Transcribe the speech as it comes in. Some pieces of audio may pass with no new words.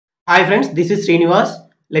Hi friends, this is Srinivas,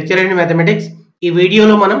 lecturer in mathematics. ఈ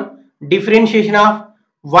వీడియోలో మనం differentiation of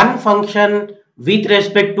one function with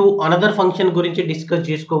respect to another function గురించి discuss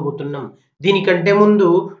చేసుకోబోతున్నాం. దీనికంటే ముందు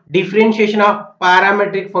డిఫరెన్షియేషన్ ఆఫ్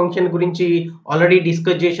పారామెట్రిక్ ఫంక్షన్ గురించి ఆల్రెడీ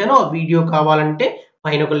డిస్కస్ చేశాను. ఆ వీడియో కావాలంటే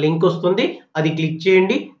పైన ఒక లింక్ వస్తుంది, అది క్లిక్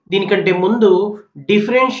చేయండి. దీనికంటే ముందు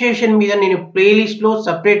డిఫరెన్షియేషన్ మీద నేను ప్లేలిస్ట్లో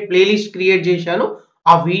సపరేట్ ప్లేలిస్ట్ క్రియేట్ చేశాను.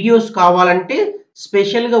 ఆ వీడియోస్ కావాలంటే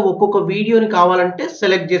స్పెషల్గా ఒక్కొక్క వీడియోని కావాలంటే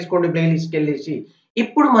సెలెక్ట్ చేసుకోండి ప్లేలిస్ట్కి వెళ్ళేసి.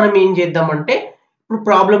 ఇప్పుడు మనం ఏం చేద్దామంటే ఇప్పుడు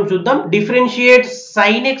ప్రాబ్లం చూద్దాం. Differentiate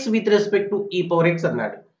sin x with respect to e power x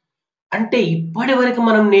అన్నాడు. అంటే ఇప్పటి వరకు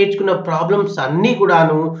మనం నేర్చుకున్న ప్రాబ్లమ్స్ అన్నీ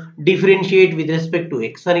కూడాను differentiate with respect to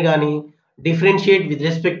x అని కానీ, differentiate with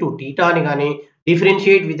respect to theta అని కానీ,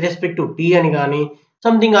 differentiate with respect to t అని కానీ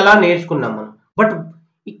సంథింగ్ అలా నేర్చుకున్నాం మనం. బట్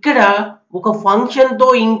ఇక్కడ ఒక ఫంక్షన్ తో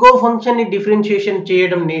ఇంకో ఫంక్షన్ ని డిఫరెన్షియేషన్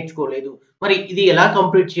చేయడం నేర్చుకోలేదు. మరి ఇది ఎలా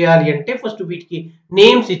కంప్లీట్ చేయాలి అంటే ఫస్ట్ వీటికి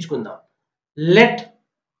names ఇచ్చుకుందాం. Let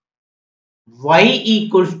y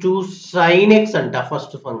equals to sin x అంట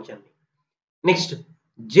first function. Next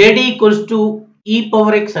z equals to e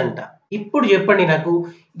power x అంట. ఇప్పుడు చెప్పండి నాకు,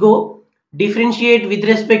 ఇగో differentiate with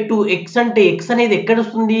respect to x అంటే x అనేది ఎక్కడ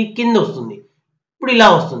వస్తుంది? కింద వస్తుంది. ఇప్పుడు ఇలా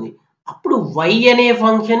వస్తుంది. అప్పుడు y అనే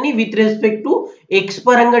ఫంక్షన్ ని విత్ రెస్పెక్ట్ టు x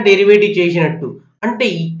పరంగా డెరివేటివ్ చేసినట్టు. అంటే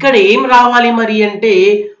ఇక్కడ ఏం రావాలి మరి అంటే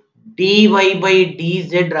dy బై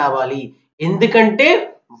dz రావాలి. ఎందుకంటే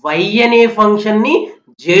y అనే ఫంక్షన్ ని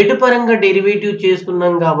z పరంగా డెరివేటివ్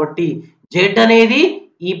చేస్తున్నాం కాబట్టి, z అనేది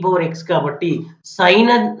e పవర్ x కాబట్టి sin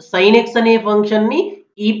x అనే ఫంక్షన్ ని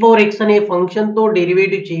e పవర్ x అనే ఫంక్షన్ తో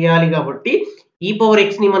డెరివేటివ్ చేయాలి కాబట్టి e పవర్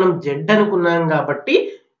x ని మనం z అనుకున్నాం కాబట్టి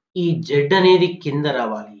ఈ z అనేది కింద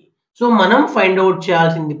రావాలి. సో మనం ఫైండ్ అవుట్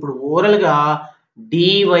చేయాల్సింది ఇప్పుడు ఓవరాల్ గా dy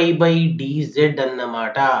బై dz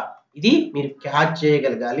అన్నమాట. ఇది మీరు క్యాచ్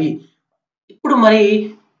చేయగలగాలి. ఇప్పుడు మరి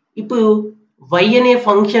ఇప్పుడు y అనే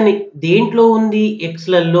ఫంక్షన్ దేంట్లో ఉంది? x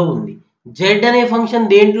లలో ఉంది. z అనే ఫంక్షన్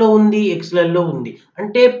దేంట్లో ఉంది? x లలో ఉంది.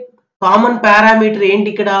 అంటే కామన్ పారామీటర్ ఏంటి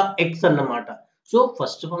ఇక్కడ? x అన్నమాట. సో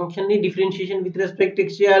ఫస్ట్ ఫంక్షన్ ని డిఫరెన్షియేషన్ విత్ రెస్పెక్ట్ x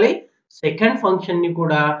చేయాలి, సెకండ్ ఫంక్షన్ ని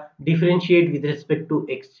కూడా differentiate with respect to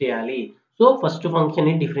x చేయాలి. సో ఫస్ట్ ఫంక్షన్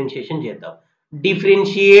ని డిఫరెన్షియేషన్ చేద్దాం.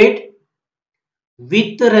 Differentiate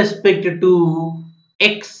with respect to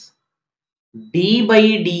x d by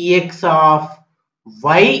dx of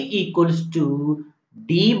y equals to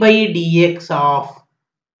d by dx of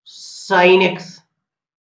sin x.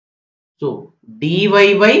 So dy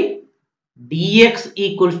by dx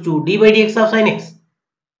equals to d by dx of sin x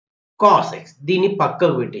cos x. దీన్ని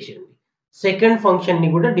పక్కకు పెట్టేసేయండి. Second function ని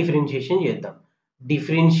కూడా differentiation చేద్దాం.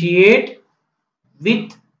 Differentiate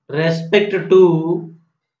with respect to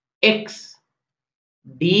x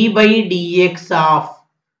d by dx of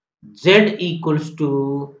z equals to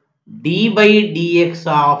d by dx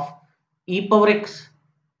of e power x.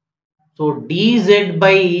 So dz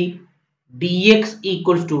by dx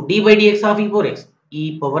equals to d by dx of e power x. e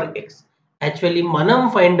power x. Actually మనం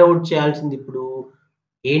find out చేయాల్సింది ఇప్పుడు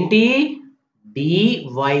ఏంటి? dy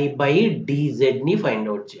by dz ని find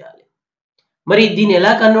out చేయాలి. మరి దీన్ని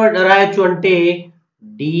ఎలా convert రాయొచ్చు అంటే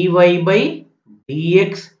dy by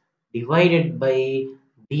dx divided by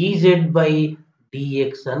dz by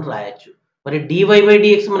dx అని రాయొచ్చు. మరి dy by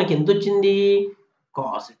dx మనకి ఎంత వచ్చింది?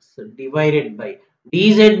 cos x divided by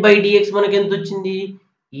dz by dx మనకి ఎంత వచ్చింది?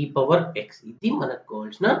 e power x. ఇది మనకు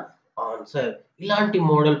కావాల్సిన ఆన్సర్. ఇలాంటి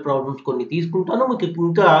మోడల్ ప్రాబ్లమ్స్ కొన్ని తీసుకుంటాను, మీకు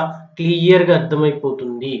ఇంకా క్లియర్ గా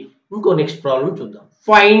అర్థమైపోతుంది. ఇంకో నెక్స్ట్ ప్రాబ్లం చూద్దాం.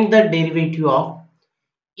 Find the derivative of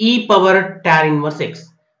e power tan inverse x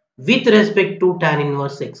with respect to tan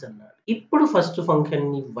inverse x అన్నాడు. ఇప్పుడు ఫస్ట్ ఫంక్షన్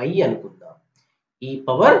ని y అనుకుందాం. e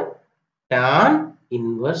power tan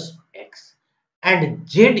inverse x and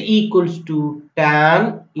z equals to tan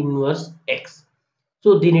inverse x. So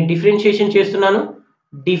దీన్ని differentiation చేస్తున్నాను.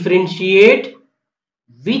 Differentiate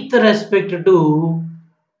with respect to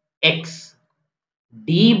x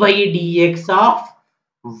d by dx of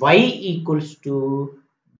y equals to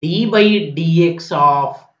d by dx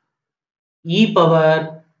of e power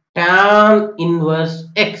tan inverse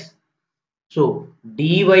x. So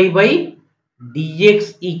dy by dx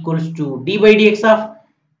equals to d by dx of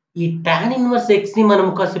ఈ tan inverse x ని మనం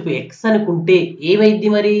కాసేపు x అనుకుంటే ఏమైంది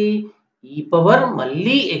మరి? e power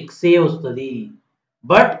మళ్ళీ x ఏ వస్తుంది.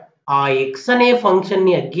 But ఆ x అనే ఫంక్షన్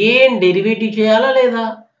ని అగైన్ డెరివేటివ్ చేయాలా లేదా?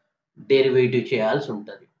 డెరివేటివ్ చేయాల్సి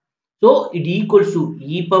ఉంటుంది. So it equals to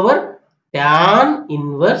e power tan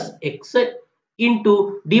inverse x into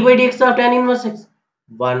d by dx of tan inverse x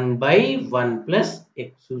 1 by 1 plus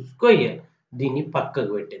x square. దీన్ని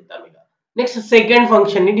పక్కకు పెట్టేద్దాం. ఇక నెక్స్ట్ సెకండ్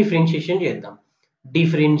ఫంక్షన్ ని డిఫరెన్షియేషన్ చేద్దాం.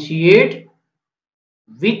 Differentiate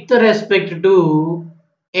with respect to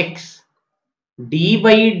x d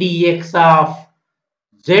by dx of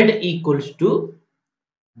z equals to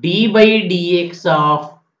d by dx of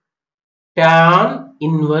tan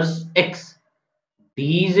inverse x.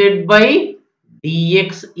 dz by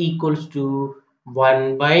dx equals to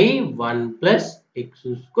 1 by 1 plus x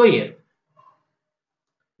square.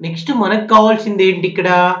 Next మనకు కావాల్సింది ఏంటి ఇక్కడ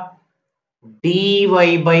dy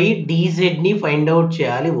by dz ని find out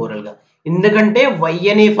చేయాలి oral గా. ఎందుకంటే y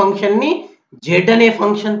అనే function ని z అనే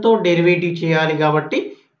ఫంక్షన్ తో డెరివేటివ్ చేయాలి కాబట్టి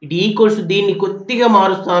ఇది ఈక్వల్స్ దీన్ని కొద్దిగా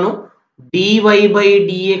మారుస్తాను dy by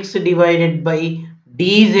dx divided by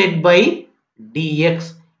dz by dx.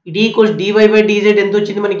 ఇది ఈక్వల్స్ dy by dz ఎంత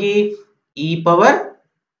వచ్చింది మనకి e power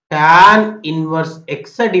tan inverse x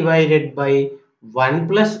divided by 1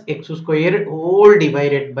 plus x square whole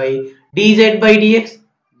divided by dz by dx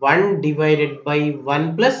 1 divided by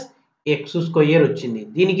 1 plus x square వచ్చింది.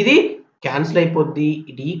 దీనికి ఇది cancel అయిపోద్ది.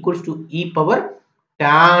 ఇది equals to e power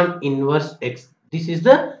tan inverse x. This is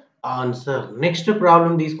the answer. Next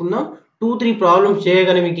problem తీసుకుందాం. 2-3 problems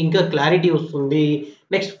చేయగానే మీకు ఇంకా clarity వస్తుంది.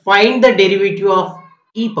 Next find the derivative of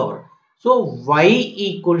e power. So y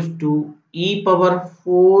equals to e power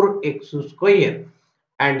 4x square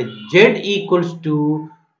and z equals to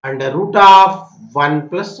under root of 1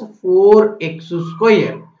 plus 4x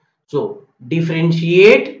square. So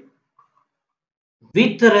differentiate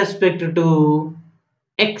with respect to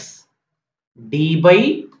x. d by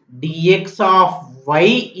dx of y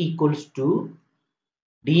equals to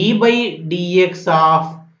d by dx of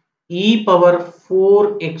e power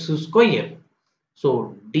 4x square. So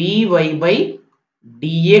dy by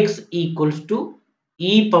dx equals to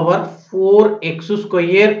e power 4x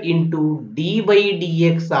square into d by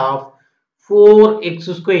dx of 4x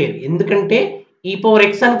square. ఎందుకంటే e power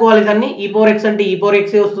x అనుకోవాలి, దాన్ని e power x అంటే e power x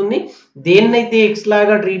వస్తుంది. దేన్నైతే x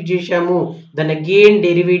లాగా treat చేశాము దాన్ని again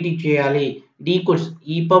derivative చేయాలి. ఇది equals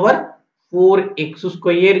e power 4x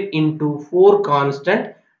square into 4 constant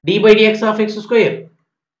d by dx of x square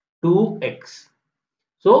 2x.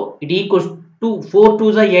 So ఇది equals 4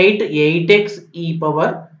 2 8 8x e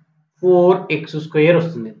power 4x square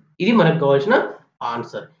వస్తుంది. ఇది మనకు కావాల్సిన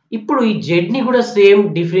ఆన్సర్. ఇప్పుడు ఈ z ని కూడా సేమ్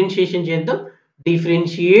డిఫరెన్షియేషన్ చేద్దాం.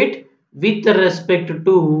 Differentiate with respect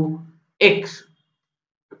to x.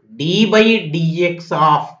 d by dx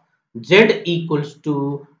of z equals to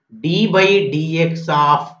d by dx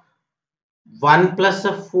of 1 plus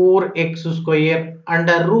 4x square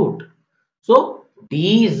under root. So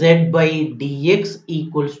dz by dx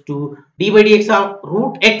equals to d by dx of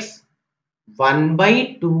root x 1 by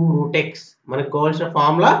 2 root x. మనకు కావాల్సిన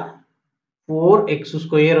formula 4x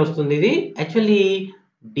square వస్తుంది. ఇది actually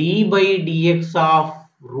d by dx of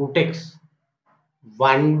root x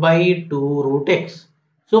 1 by 2 root x.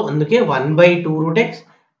 So అందుకే 1 by 2 root x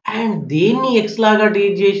and దేన్ని x లాగా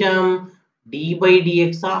treat చేశాం d by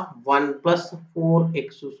dx of 1 plus 4x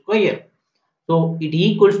square. So it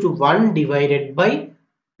equals to 1 divided by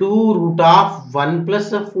 2 root of 1 plus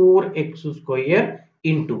 4x square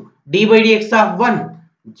into d by dx of 1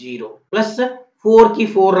 0 plus 4 కి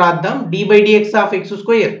 4 రాద్దాం d by dx of x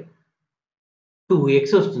square 2x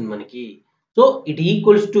వస్తుంది మనకి. So it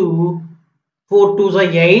equals to 4 2s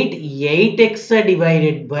are 8 8x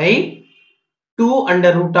divided by 2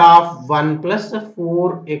 under root of 1 plus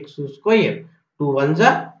 4x square 2 1s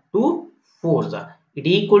are 2 4s are. It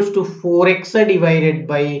equals to 4x divided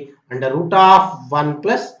by under root of 1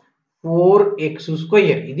 plus 4x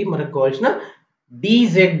square. ఇది మనకు కావాల్సిన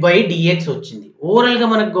dz by dx వచ్చింది. Overall గా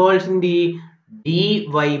మనకు కావాల్సింది dy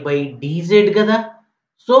by dz కదా.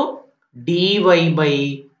 So dy by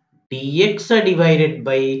dx divided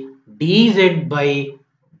by dz by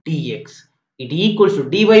dx. It equals to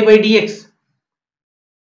dy by dx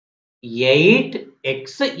 8x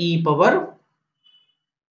e power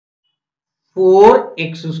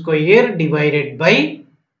 4x square divided by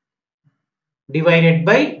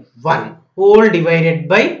 1 whole divided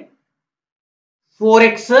by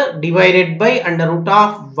 4x divided by under root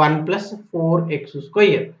of 1 plus 4x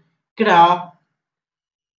square. ఇక్కడ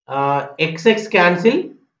x cancel,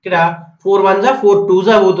 ఇక్కడ 4 1s are 4 2s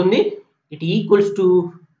are అవుతుంది. It equals to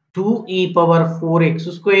 2 e power 4x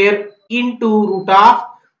square into root of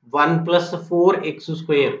 1 plus 4x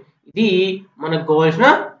square. ఇది మనకు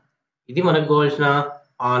కావాల్సిన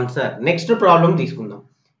answer. Next problem తీసుకుందాం.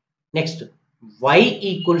 Next y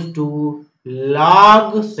equals to log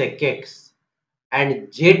sec x and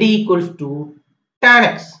z equals to tan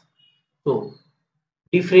x. So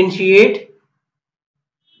differentiate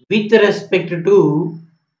with respect to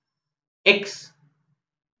x.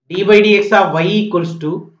 d by dx of y equals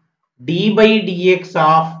to d by dx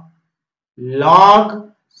of log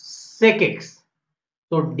sec x.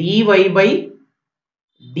 So dy by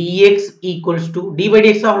dx equals to d by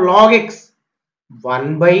dx of log x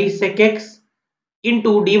 1 by sec x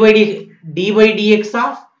into d by dx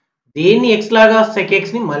of దేన్ని x లాగా sec x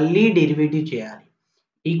ని మళ్ళీ derivative చేయాలి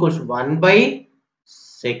equals 1 by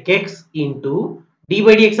sec x into d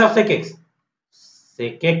by dx of sec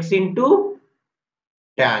x into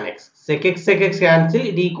tan x sec x cancel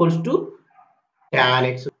it equals to tan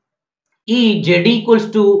x ఈ z equals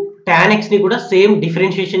to tan x ని కూడా same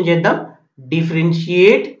differentiation చేద్దాం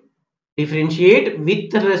differentiate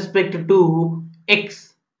with respect to x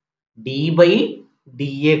d by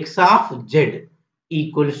dx of z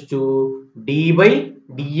equals to d by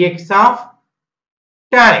dx of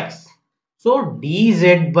tan x. So dz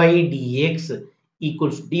by dx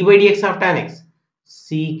equals d by dx of tan x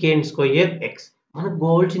secant square x. మనకు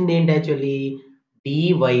కావాల్సింది ఏంటి actually dy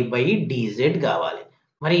by dz కావాలి.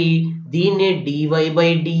 మరి దీన్నే dy by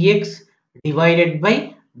dx divided by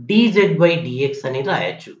dz by dx అని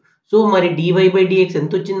రాయొచ్చు. So మరి dy by dx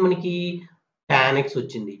ఎంత వచ్చింది మనకి tan x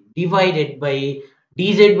వచ్చింది divided by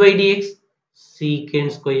dz by dx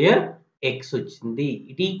secant square x వచ్చింది.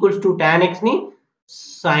 It equals to tan x ని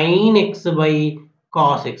sin x by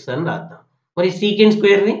cos x అని రాద్దాం. మరి secant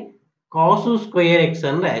square ని cos square x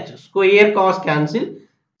అని రాయొచ్చు. Square cos cancel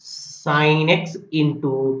sin x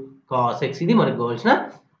into cos x ఇది మనకు కావాల్సిన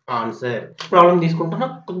ఆన్సర్. ప్రాబ్లం తీసుకుంటున్నా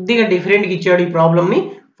కొద్దిగా డిఫరెంట్ గా ఇచ్చాడు ఈ ప్రాబ్లం ని.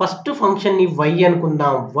 ఫస్ట్ ఫంక్షన్ ని y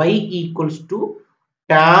అనుకుందాం. y equals to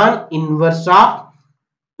tan inverse of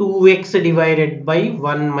 2x divided by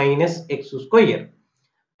 1 minus x square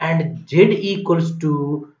and z equals to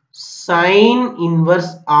sin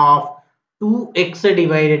inverse of 2x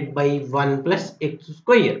divided by 1 plus x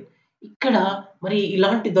square. ఇక్కడ మరి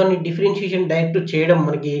ఇలాంటి దాన్ని డిఫరెన్షియేషన్ డైరెక్ట్ చేయడం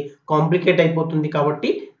మనకి complicate అయిపోతుంది కాబట్టి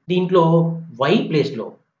దీంట్లో y ప్లేస్ లో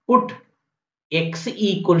పుట్ x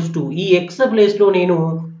ఈక్వల్స్ టు ఈ x ప్లేస్ లో నేను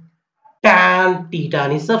tan theta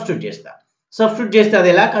ని సబ్స్టిట్యూట్ చేస్తే అది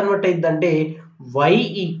ఎలా convert అయ్యిందంటే y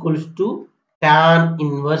equals to tan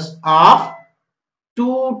inverse of 2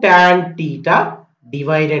 tan theta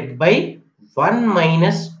divided by 1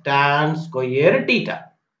 minus tan square theta.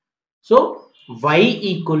 So y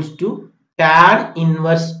equals to tan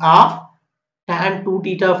inverse of tan 2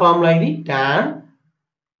 theta formula ఇది tan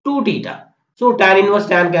 2 theta. So tan inverse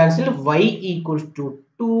tan cancel y equals to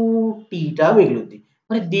 2 theta మిగులుద్ది.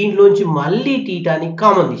 మరి దీంట్లోంచి మళ్ళీ థీటాని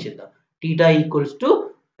common తీసేద్దాం. Theta equals to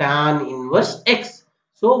tan inverse x.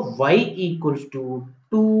 So y equals to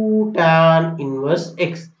 2 tan inverse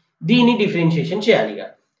x. దీన్ని differentiation చేయాలి ఇక.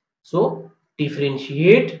 So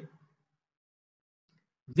differentiate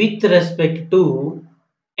with respect to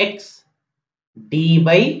x d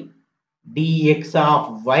by dx of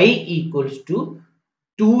y equals to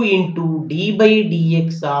 2 into d by dx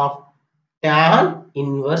of tan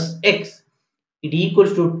inverse x. It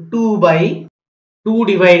equals to 2 by 2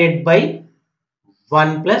 divided by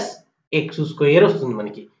 1 plus x square వస్తుంది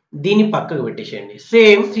మనకి. దీన్ని పక్కకు పెట్టేసేయండి.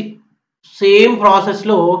 Same process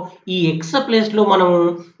లో ఈ x place లో మనం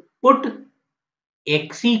put x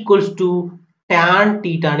equals to tan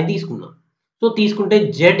theta అని తీసుకుందాం. సో తీసుకుంటే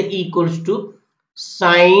z equals to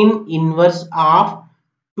sin inverse of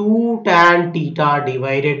 2 tan theta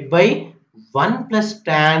divided by 1 plus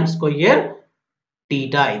tan square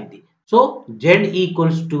theta అయింది. So z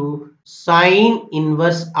equals to sin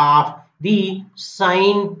inverse of the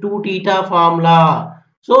sin 2 theta formula.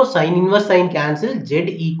 So sin inverse sin cancel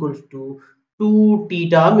z equals to 2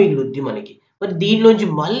 theta మిగులుద్ది మనకి. మరి దీనిలోంచి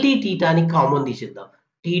మళ్ళీ thetaని common తీసేద్దాం.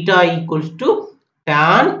 theta equals to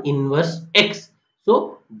tan inverse x. So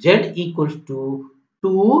z equals to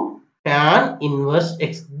 2 tan inverse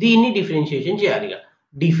x. దీన్ని differentiation చేయాలి.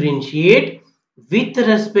 Differentiate with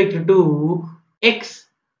respect to x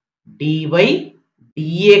dy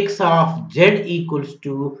dx of z equals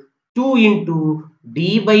to 2 into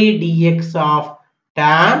d by dx of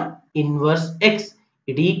tan inverse x.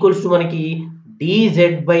 It equals to మనకి dz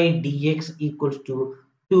by dx equals to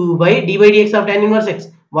 2 by d by dx of tan inverse x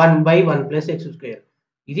 1 by 1 plus x square.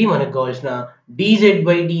 ఇది మనకు కావాల్సిన dz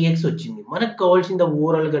by dx వచ్చింది. మనకు కావాల్సిన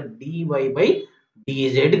overall గా dy by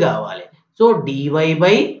dz కావాలి. So dy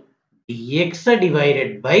by dx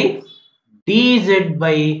divided by dz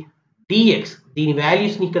by dx. దీని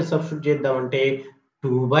values ని ఇక్కడ సబ్స్టిట్యూట్ చేద్దామంటే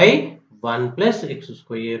 2 by 1 plus x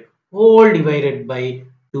square whole divided by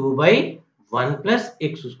 2 by 1 plus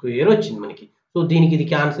x square వచ్చింది మనకి. సో దీనికి ఇది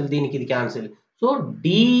క్యాన్సిల్, దీనికి ఇది cancel. So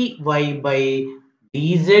dy by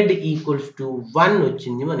dz equals to 1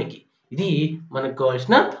 వచ్చింది మనకి. ఇది మనకు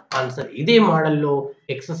కావాల్సిన ఆన్సర్. ఇదే మోడల్లో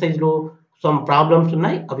ఎక్సర్సైజ్ లో సమ్ ప్రాబ్లమ్స్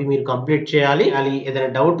ఉన్నాయి, అవి మీరు కంప్లీట్ చేయాలి. ఏదైనా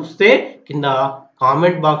డౌట్ వస్తే కింద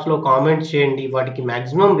కామెంట్ బాక్స్‌లో కామెంట్స్ చేయండి. వాటికి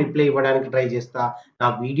మాక్సిమం రిప్లై ఇవ్వడానికి ట్రై చేస్తా. నా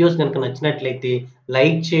వీడియోస్ గనుక నచ్చినట్లయితే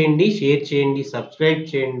లైక్ చేయండి, షేర్ చేయండి, సబ్స్క్రైబ్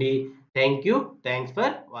చేయండి. Thank you. Thanks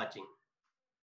for watching.